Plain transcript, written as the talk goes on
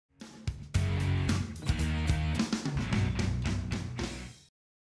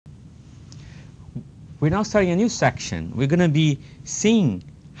we're now starting a new section. We're going to be seeing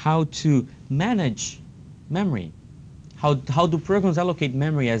how to manage memory. How do programs allocate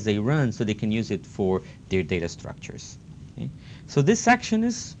memory as they run so they can use it for their data structures? Okay? So this section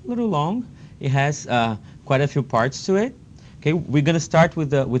is a little long. It has quite a few parts to it. Okay, we're going to start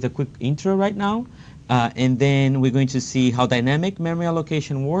with a quick intro right now, and then we're going to see how dynamic memory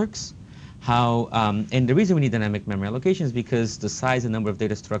allocation works. And the reason we need dynamic memory allocation is because the size and number of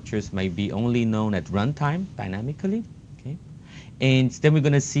data structures might be only known at runtime dynamically. Okay, and then we're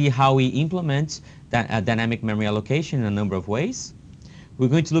going to see how we implement that dynamic memory allocation in a number of ways. We're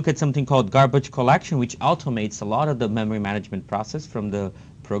going to look at something called garbage collection, which automates a lot of the memory management process from the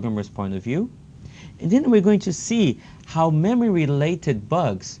programmer's point of view. And then we're going to see how memory-related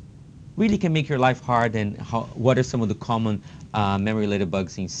bugs really can make your life hard, and what are some of the common memory-related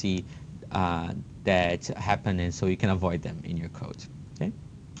bugs in C that happen, and so you can avoid them in your code. Okay?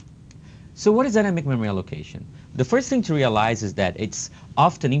 So what is dynamic memory allocation? The first thing to realize is that it's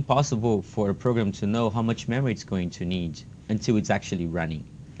often impossible for a program to know how much memory it's going to need until it's actually running.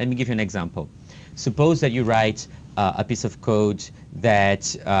 Let me give you an example. Suppose that you write a piece of code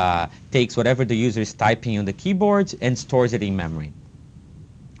that takes whatever the user is typing on the keyboard and stores it in memory.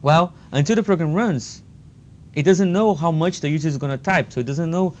 Well, until the program runs, it doesn't know how much the user is going to type, so it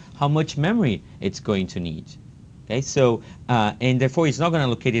doesn't know how much memory it's going to need. Okay, so and therefore it's not going to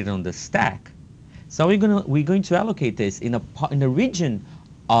allocate it on the stack. So we're going to allocate this in a region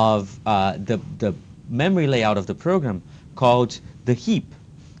of the memory layout of the program called the heap.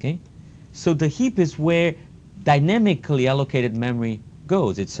 Okay, so the heap is where dynamically allocated memory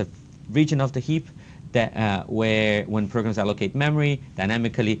goes. It's a region of the heap that where when programs allocate memory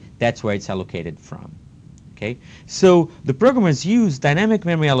dynamically, that's where it's allocated from. Okay, so the programmers use dynamic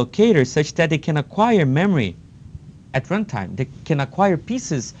memory allocators such that they can acquire memory at runtime. They can acquire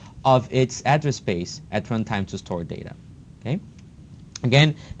pieces of its address space at runtime to store data. Okay.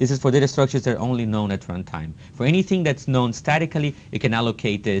 Again, this is for data structures that are only known at runtime. For anything that's known statically, you can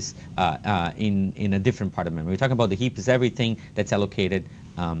allocate this in a different part of memory. We're talking about the heap is everything that's allocated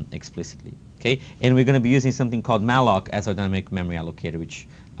explicitly. Okay, and we're going to be using something called malloc as our dynamic memory allocator, which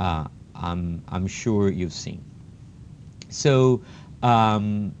I'm sure you've seen. So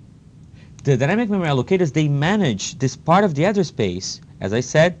the dynamic memory allocators, they manage this part of the address space, as I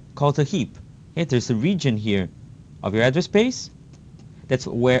said, called a heap. Okay, there's a region here of your address space. That's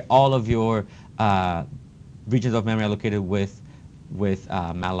where all of your regions of memory allocated with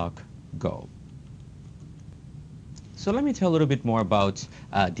malloc go. So let me tell a little bit more about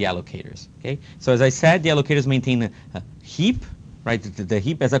the allocators. Okay, so as I said, the allocators maintain a heap, right? The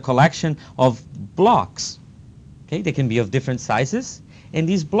heap as a collection of blocks. Okay, they can be of different sizes, and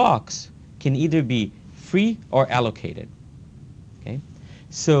these blocks can either be free or allocated. Okay,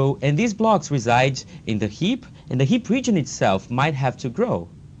 so and these blocks reside in the heap. And the heap region itself might have to grow,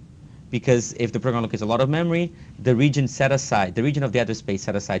 because if the program allocates a lot of memory, the region of the address space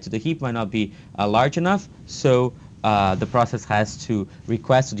set aside to the heap might not be large enough, so the process has to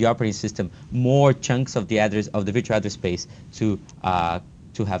request to the operating system more chunks of the virtual address space to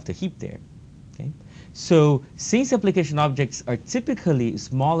have the heap there. Okay? So since application objects are typically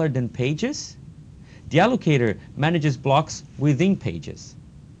smaller than pages, the allocator manages blocks within pages.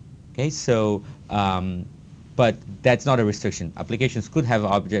 Okay, so but that's not a restriction. Applications could have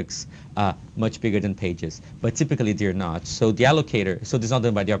objects much bigger than pages, but typically they're not. So the allocator, so this is not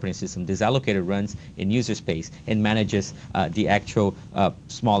done by the operating system. This allocator runs in user space and manages the actual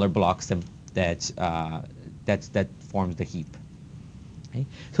smaller blocks that forms the heap. Okay?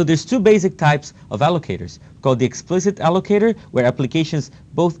 So there's two basic types of allocators, called the explicit allocator, where applications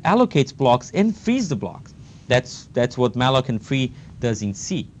both allocates blocks and frees the blocks. That's what malloc and free does in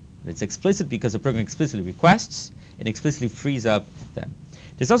C. It's explicit because the program explicitly requests and explicitly frees up them.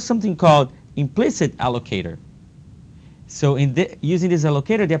 There's also something called implicit allocator. So using this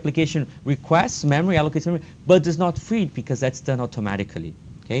allocator, the application requests memory, allocates memory, but does not free it because that's done automatically.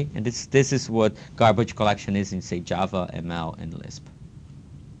 Okay, and this is what garbage collection is in, say, Java, ML, and Lisp.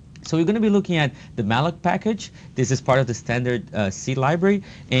 So we're going to be looking at the malloc package. This is part of the standard C library,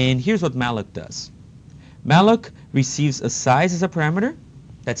 and here's what malloc does. Malloc receives a size as a parameter.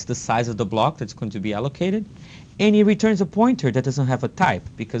 That's the size of the block that's going to be allocated. And it returns a pointer that doesn't have a type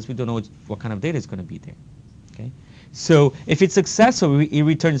because we don't know what kind of data is going to be there. Okay? So if it's successful, it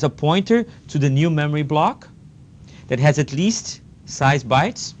returns a pointer to the new memory block that has at least size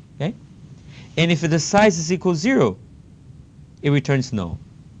bytes. Okay? And if the size is equal to 0, it returns no.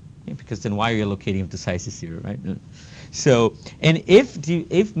 Okay? Because then why are you allocating if the size is 0, right? So, and if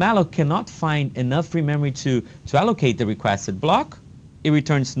malloc cannot find enough free memory to allocate the requested block, it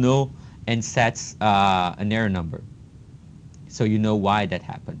returns no, and sets an error number. So you know why that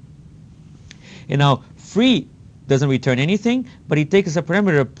happened. And now free doesn't return anything, but it takes as a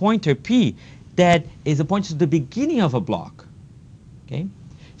parameter a pointer p that is a pointer to the beginning of a block. Okay,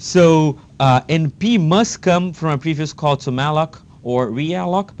 so and p must come from a previous call to malloc or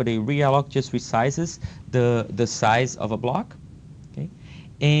realloc, but a realloc just resizes the size of a block. Okay,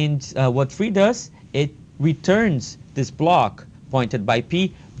 and what free does, it returns this block pointed by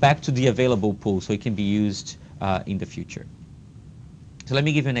p back to the available pool, so it can be used in the future. So let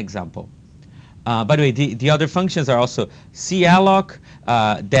me give you an example. By the way, the other functions are also calloc,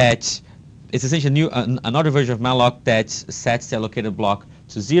 that is essentially another version of malloc that sets the allocated block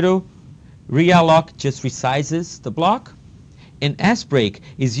to 0. Realloc just resizes the block. And sbreak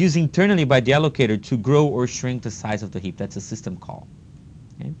is used internally by the allocator to grow or shrink the size of the heap. That's a system call.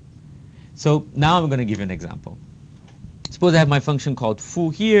 Okay? So now I'm going to give you an example. Suppose I have my function called foo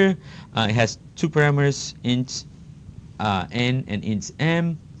here. It has two parameters, int n and int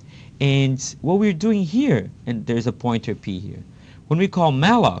m. And what we're doing here, and there's a pointer p here. When we call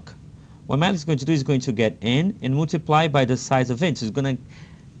malloc, what malloc is going to do is going to get n and multiply by the size of int. So it's going to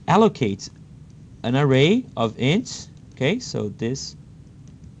allocate an array of ints. Okay, so this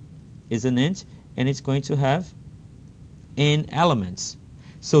is an int, and it's going to have n elements.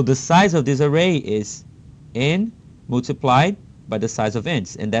 So the size of this array is n multiplied by the size of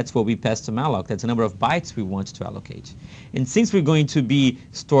ints, and that's what we pass to malloc. That's the number of bytes we want to allocate. And since we're going to be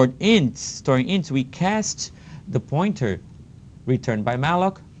storing ints, we cast the pointer returned by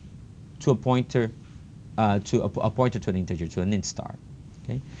malloc to a pointer to an integer, to an int star.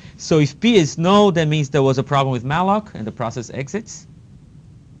 Okay? So if p is null, that means there was a problem with malloc and the process exits.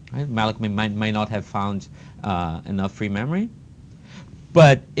 Right? Malloc might not have found enough free memory.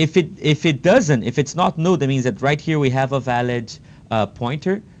 But if it's not null, that means that right here we have a valid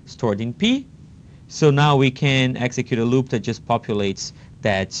pointer stored in p. So now we can execute a loop that just populates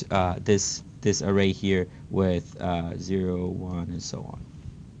that this array here with 0, 1, and so on.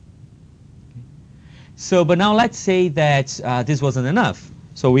 Okay. So, but now let's say that this wasn't enough.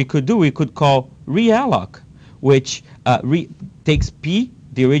 So we could call realloc, which takes p,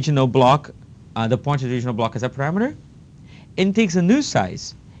 the original block, the pointer to the original block as a parameter, and takes a new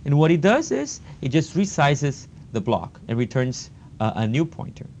size. And what it does is it just resizes the block and returns a new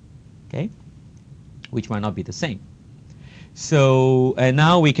pointer, okay, which might not be the same. So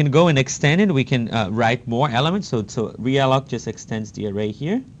now we can go and extend it. We can write more elements. So realloc just extends the array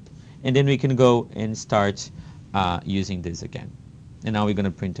here, and then we can go and start using this again. And now we're going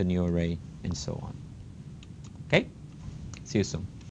to print a new array and so on. Okay, see you soon.